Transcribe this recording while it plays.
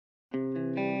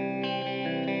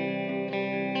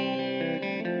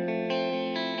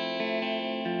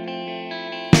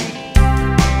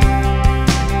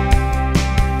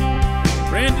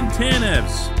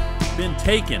Tanev's been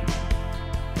taken,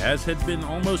 as had been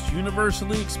almost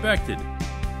universally expected,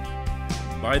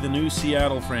 by the new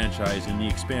Seattle franchise in the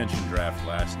expansion draft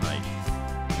last night.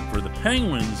 And for the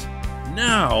Penguins,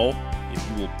 now, if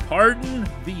you will pardon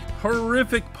the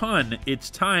horrific pun, it's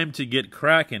time to get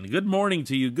cracking. Good morning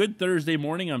to you. Good Thursday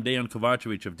morning. I'm Dejan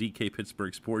Kovacevic of DK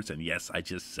Pittsburgh Sports, and yes, I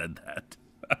just said that.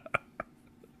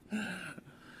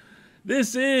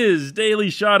 This is Daily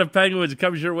Shot of Penguins. It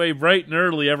comes your way bright and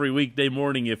early every weekday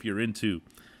morning if you're into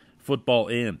football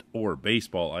and or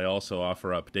baseball. I also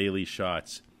offer up daily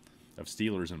shots of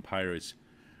Steelers and Pirates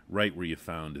right where you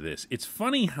found this. It's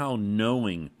funny how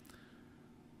knowing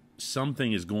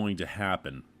something is going to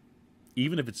happen,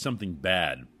 even if it's something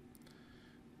bad,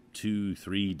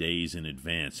 2-3 days in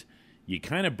advance, you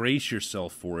kind of brace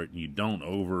yourself for it and you don't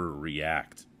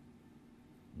overreact.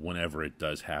 Whenever it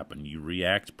does happen, you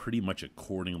react pretty much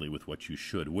accordingly with what you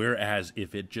should. Whereas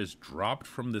if it just dropped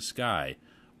from the sky,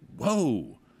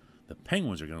 whoa, the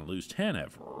Penguins are going to lose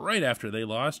Tanev right after they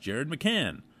lost Jared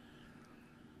McCann,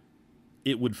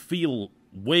 it would feel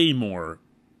way more,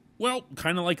 well,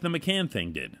 kind of like the McCann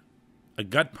thing did, a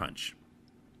gut punch.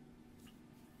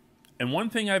 And one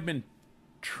thing I've been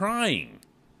trying,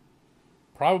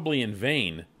 probably in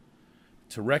vain,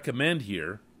 to recommend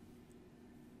here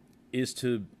is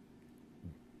to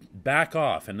back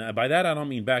off. And by that I don't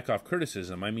mean back off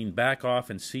criticism. I mean back off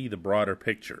and see the broader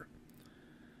picture.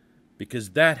 Because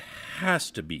that has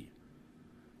to be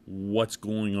what's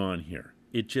going on here.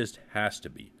 It just has to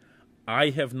be. I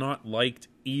have not liked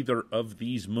either of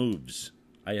these moves.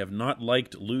 I have not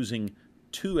liked losing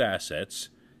 2 assets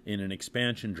in an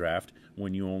expansion draft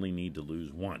when you only need to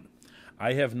lose 1.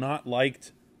 I have not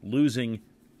liked losing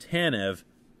Tanev,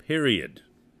 period.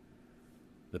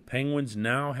 The Penguins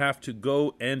now have to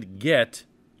go and get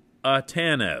a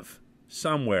Tanev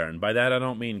somewhere. And by that I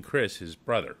don't mean Chris, his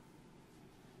brother.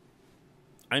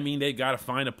 I mean they got to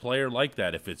find a player like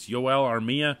that. If it's Yoel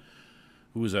Armia,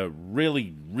 who's a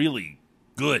really, really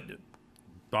good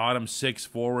bottom 6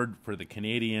 forward for the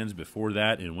Canadiens before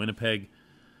that in Winnipeg,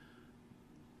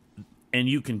 and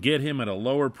you can get him at a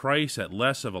lower price at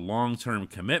less of a long-term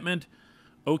commitment,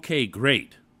 okay,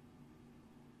 great.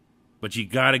 But you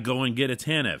got to go and get a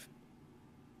Tanev.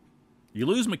 You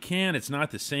lose McCann, it's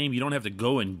not the same. You don't have to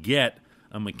go and get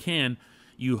a McCann.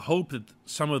 You hope that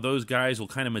some of those guys will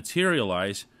kind of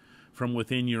materialize from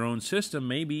within your own system,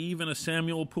 maybe even a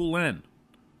Samuel Poulin,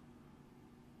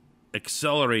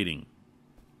 accelerating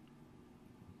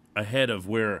ahead of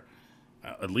where,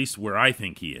 at least where I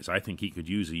think he is. I think he could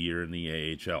use a year in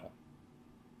the AHL.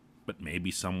 But maybe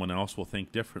someone else will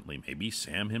think differently. Maybe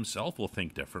Sam himself will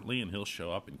think differently, and he'll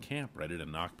show up in camp ready to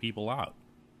knock people out.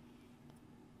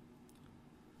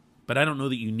 But I don't know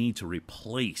that you need to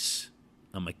replace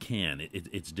a McCann.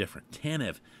 It's different.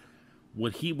 Tanev,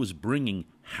 what he was bringing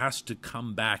has to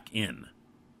come back in.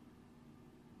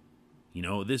 You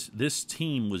know, this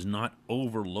team was not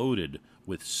overloaded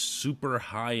with super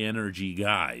high-energy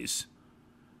guys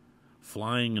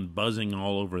flying and buzzing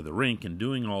all over the rink and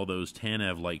doing all those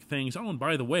Tanev-like things. Oh, and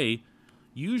by the way,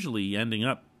 usually ending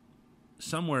up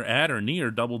somewhere at or near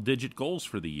double-digit goals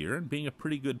for the year and being a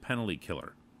pretty good penalty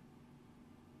killer.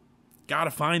 Got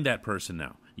to find that person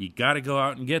now. You got to go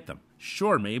out and get them.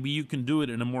 Sure, maybe you can do it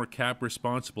in a more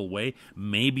cap-responsible way.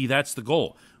 Maybe that's the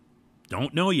goal.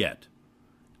 Don't know yet.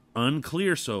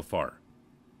 Unclear so far.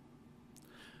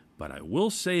 But I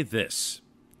will say this.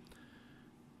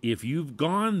 If you've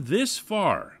gone this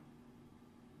far,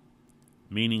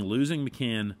 meaning losing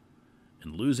McCann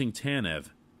and losing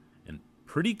Tanev, and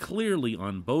pretty clearly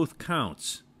on both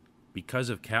counts because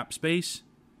of cap space,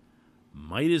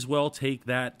 might as well take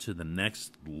that to the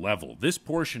next level. This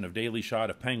portion of Daily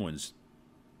Shot of Penguins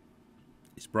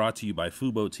is brought to you by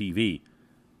Fubo TV.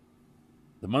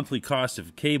 The monthly cost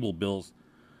of cable bills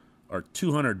are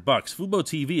 $200. Fubo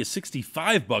TV is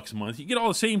 $65 a month. You get all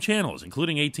the same channels,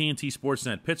 including AT&T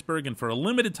Sportsnet Pittsburgh. And for a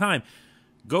limited time,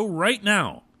 go right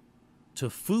now to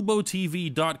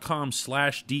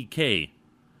FuboTV.com/DK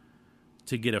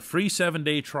to get a free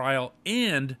 7-day trial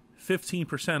and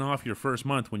 15% off your first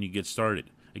month when you get started.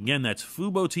 Again, that's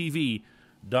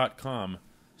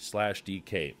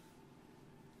FuboTV.com/DK.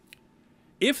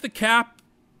 If the cap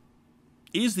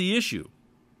is the issue,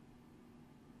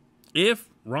 if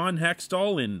Ron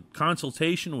Hextall, in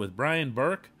consultation with Brian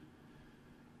Burke,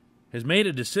 has made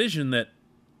a decision that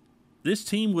this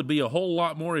team would be a whole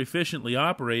lot more efficiently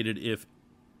operated if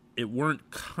it weren't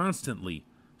constantly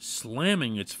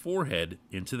slamming its forehead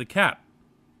into the cap.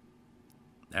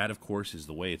 That, of course, is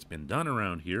the way it's been done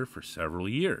around here for several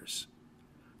years.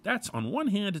 That's, on one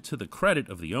hand, to the credit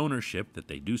of the ownership that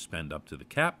they do spend up to the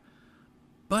cap,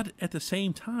 But at the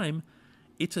same time,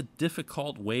 it's a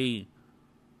difficult way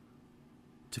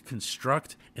to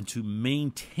construct and to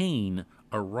maintain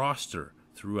a roster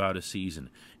throughout a season.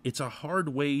 It's a hard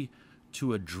way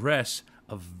to address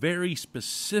a very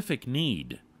specific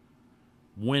need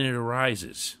when it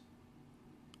arises.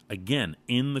 Again,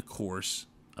 in the course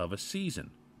of a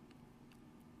season.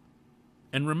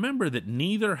 And remember that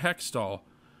neither Hextall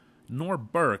nor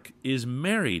Burke is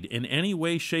married in any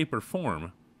way, shape, or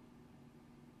form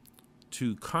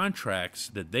to contracts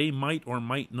that they might or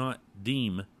might not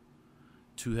deem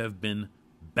to have been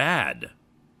bad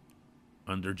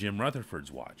under Jim Rutherford's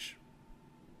watch.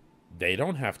 They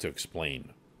don't have to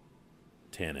explain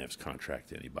Tanev's contract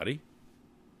to anybody.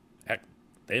 Heck,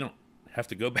 they don't have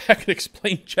to go back and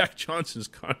explain Jack Johnson's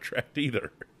contract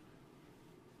either.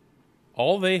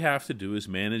 All they have to do is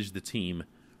manage the team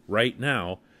right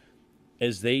now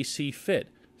as they see fit.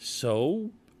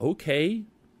 So, okay,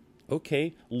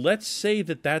 let's say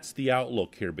that that's the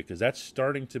outlook here, because that's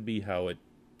starting to be how it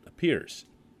appears.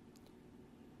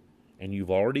 And you've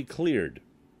already cleared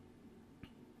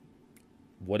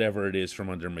whatever it is from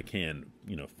under McCann,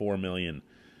 $4 million.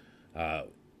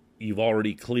 You've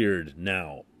already cleared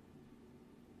now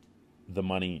the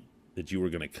money that you were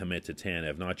going to commit to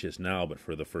Tanev, not just now, but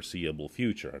for the foreseeable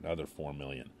future, another $4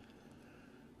 million.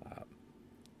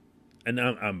 And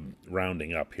I'm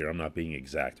rounding up here. I'm not being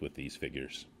exact with these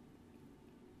figures.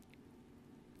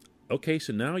 Okay,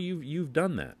 so now you've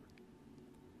done that.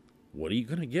 What are you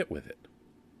going to get with it?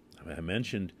 I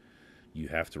mentioned you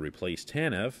have to replace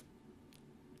Tanev.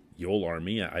 Yoel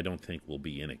Armia, I don't think, will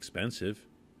be inexpensive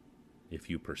if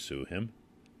you pursue him.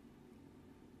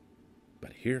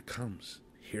 But here comes.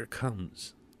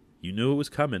 You knew it was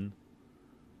coming.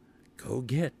 Go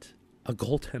get a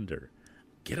goaltender.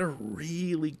 Get a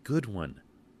really good one,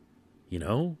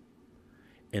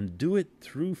 and do it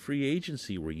through free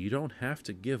agency where you don't have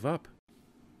to give up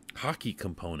hockey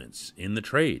components in the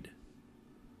trade.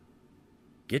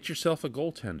 Get yourself a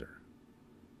goaltender.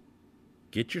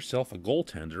 Get yourself a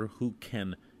goaltender who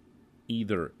can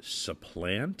either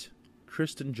supplant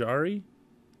Tristan Jarry,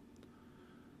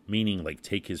 meaning like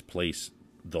take his place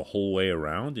the whole way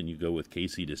around and you go with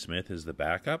Casey DeSmith as the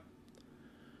backup,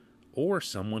 or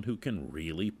someone who can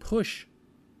really push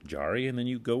Jarry, and then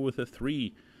you go with a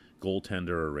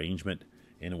 3-goaltender arrangement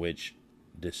in which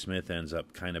DeSmith ends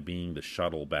up kind of being the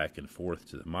shuttle back and forth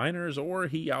to the minors, or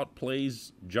he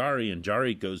outplays Jarry and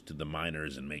Jarry goes to the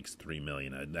minors and makes $3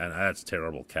 million. That's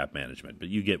terrible cap management, but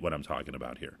you get what I'm talking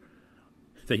about here.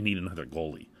 They need another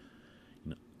goalie.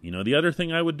 The other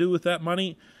thing I would do with that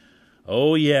money?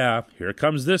 Oh yeah, here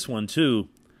comes this one too.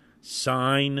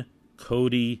 Sign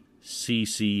Cody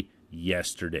Ceci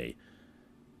yesterday.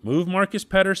 Move Marcus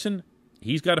Pettersson.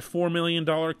 He's got a $4 million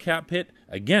cap hit.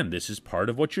 Again, this is part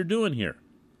of what you're doing here.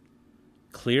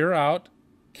 Clear out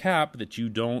cap that you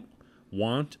don't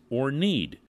want or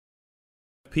need.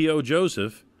 P.O.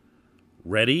 Joseph,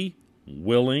 ready,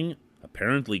 willing,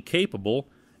 apparently capable,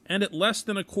 and at less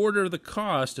than a quarter of the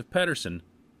cost of Pettersson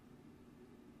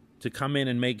to come in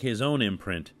and make his own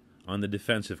imprint on the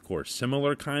defensive course.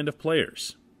 Similar kind of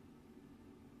players.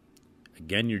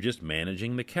 Again, you're just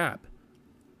managing the cap.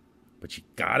 But you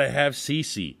gotta have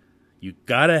Ceci.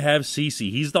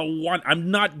 He's the one.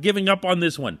 I'm not giving up on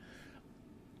this one.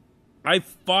 I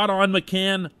fought on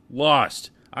McCann, lost.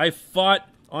 I fought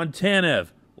on Tanev,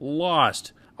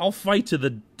 lost. I'll fight to the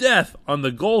death on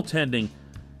the goaltending,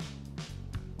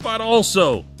 but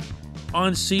also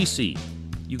on Ceci.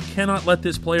 You cannot let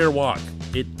this player walk.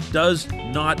 It does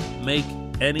not make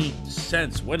any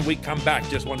sense. When we come back,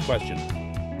 just one question.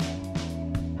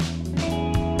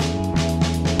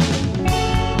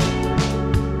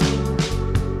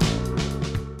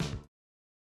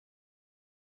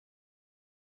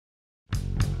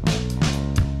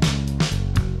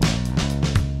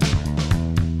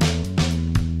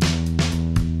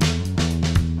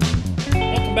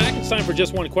 Time for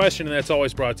just one question, and that's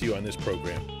always brought to you on this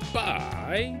program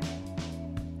by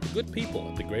the good people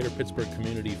at the Greater Pittsburgh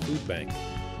Community Food Bank,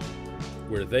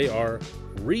 where they are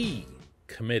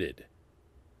recommitted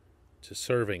to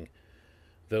serving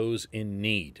those in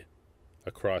need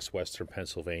across Western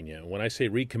Pennsylvania. And when I say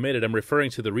recommitted, I'm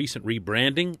referring to the recent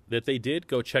rebranding that they did.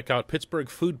 Go check out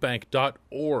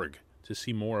pittsburghfoodbank.org to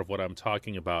see more of what I'm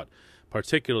talking about,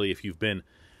 particularly if you've been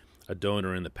a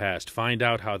donor in the past. Find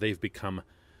out how they've become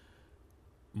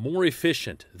more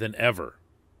efficient than ever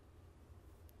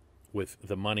with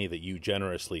the money that you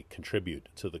generously contribute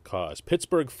to the cause.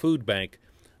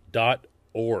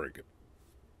 pittsburghfoodbank.org.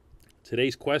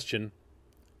 Today's question,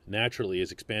 naturally,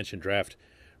 is expansion draft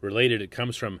related. It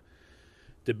comes from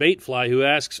Debatefly, who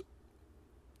asks,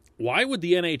 why would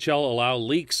the NHL allow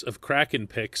leaks of Kraken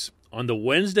picks on the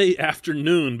Wednesday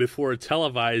afternoon before a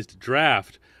televised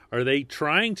draft? Are they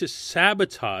trying to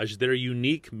sabotage their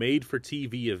unique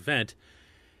made-for-TV event?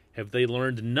 Have they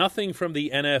learned nothing from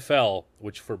the NFL,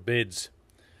 which forbids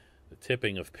the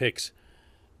tipping of picks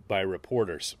by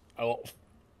reporters?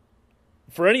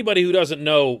 For anybody who doesn't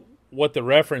know what the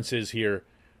reference is here,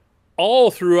 all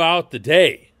throughout the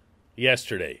day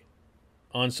yesterday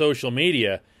on social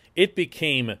media, it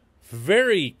became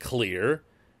very clear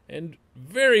and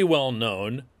very well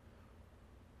known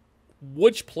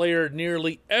which player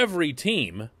nearly every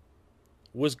team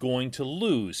was going to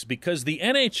lose, because the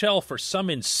NHL, for some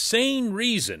insane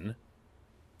reason,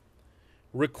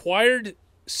 required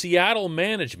Seattle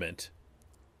management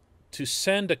to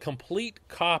send a complete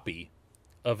copy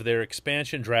of their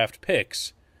expansion draft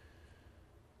picks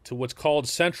to what's called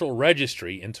Central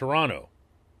Registry in Toronto.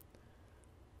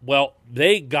 Well,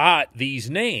 they got these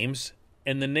names,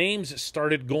 and the names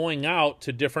started going out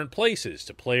to different places,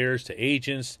 to players, to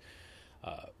agents,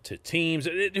 to teams,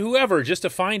 whoever, just to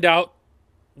find out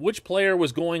which player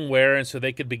was going where, and so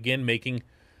they could begin making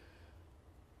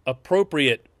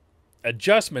appropriate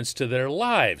adjustments to their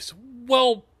lives.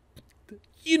 Well,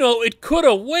 it could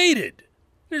have waited.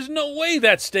 There's no way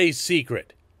that stays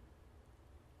secret.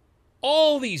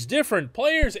 All these different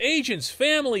players, agents,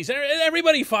 families,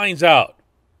 everybody finds out.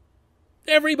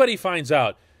 Everybody finds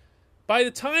out. By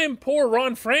the time poor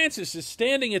Ron Francis is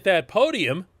standing at that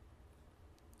podium,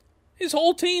 his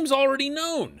whole team's already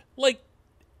known, like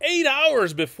 8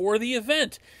 hours before the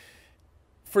event.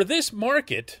 For this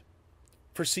market,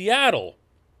 for Seattle,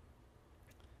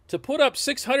 to put up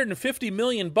 $650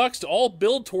 million to all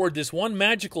build toward this one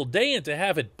magical day and to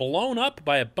have it blown up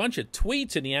by a bunch of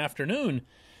tweets in the afternoon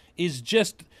is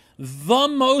just the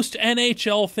most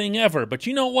NHL thing ever. But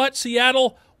you know what,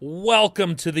 Seattle?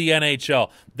 Welcome to the NHL.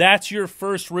 That's your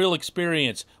first real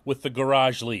experience with the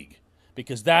Garage League,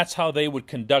 because that's how they would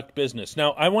conduct business.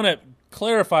 Now, I want to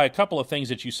clarify a couple of things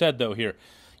that you said, though, here.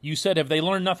 You said, have they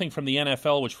learned nothing from the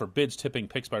NFL, which forbids tipping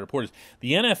picks by reporters?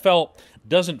 The NFL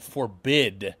doesn't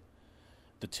forbid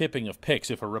the tipping of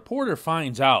picks. If a reporter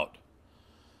finds out,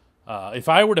 if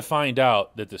I were to find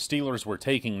out that the Steelers were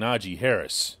taking Najee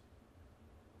Harris,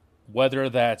 whether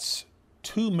that's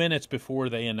 2 minutes before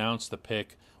they announce the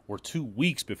pick or 2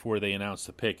 weeks before they announce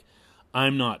the pick,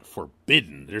 I'm not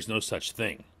forbidden, there's no such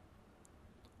thing,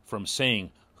 from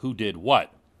saying who did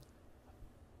what.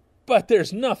 But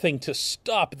there's nothing to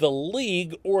stop the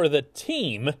league or the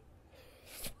team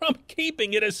from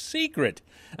keeping it a secret.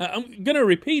 I'm going to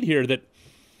repeat here that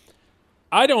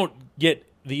I don't get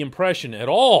the impression at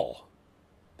all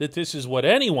that this is what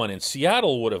anyone in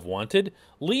Seattle would have wanted,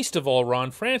 least of all Ron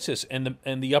Francis and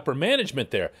the upper management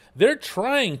there. They're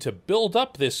trying to build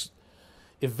up this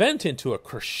event into a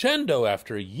crescendo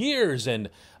after years and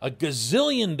a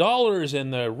gazillion dollars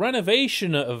and the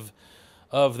renovation of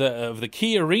the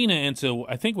Key Arena into,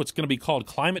 I think, what's going to be called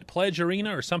Climate Pledge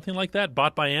Arena or something like that,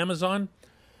 bought by Amazon.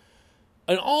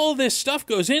 And all this stuff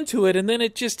goes into it, and then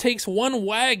it just takes one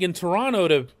wag in Toronto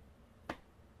to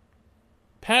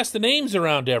pass the names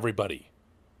around to everybody.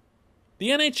 The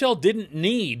NHL didn't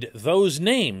need those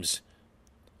names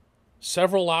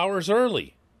several hours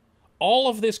early. All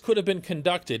of this could have been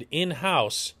conducted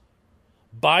in-house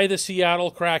by the Seattle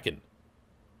Kraken.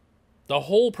 The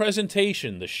whole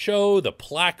presentation, the show, the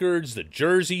placards, the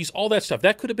jerseys, all that stuff,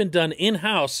 that could have been done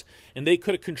in-house, and they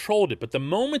could have controlled it. But the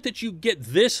moment that you get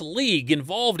this league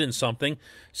involved in something,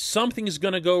 something's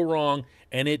going to go wrong,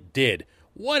 and it did.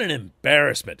 What an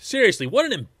embarrassment. Seriously, what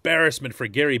an embarrassment for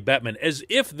Gary Bettman, as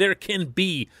if there can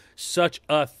be such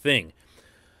a thing.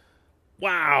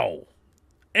 Wow.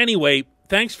 Anyway,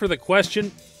 thanks for the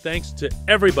question. Thanks to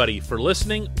everybody for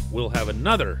listening. We'll have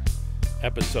another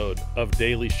episode of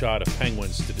Daily Shot of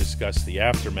Penguins to discuss the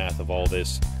aftermath of all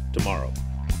this tomorrow.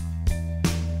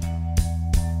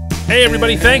 Hey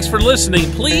everybody, thanks for listening.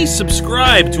 Please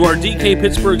subscribe to our DK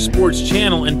Pittsburgh Sports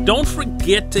channel, and don't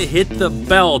forget to hit the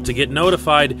bell to get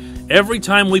notified every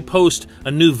time we post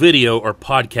a new video or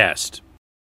podcast.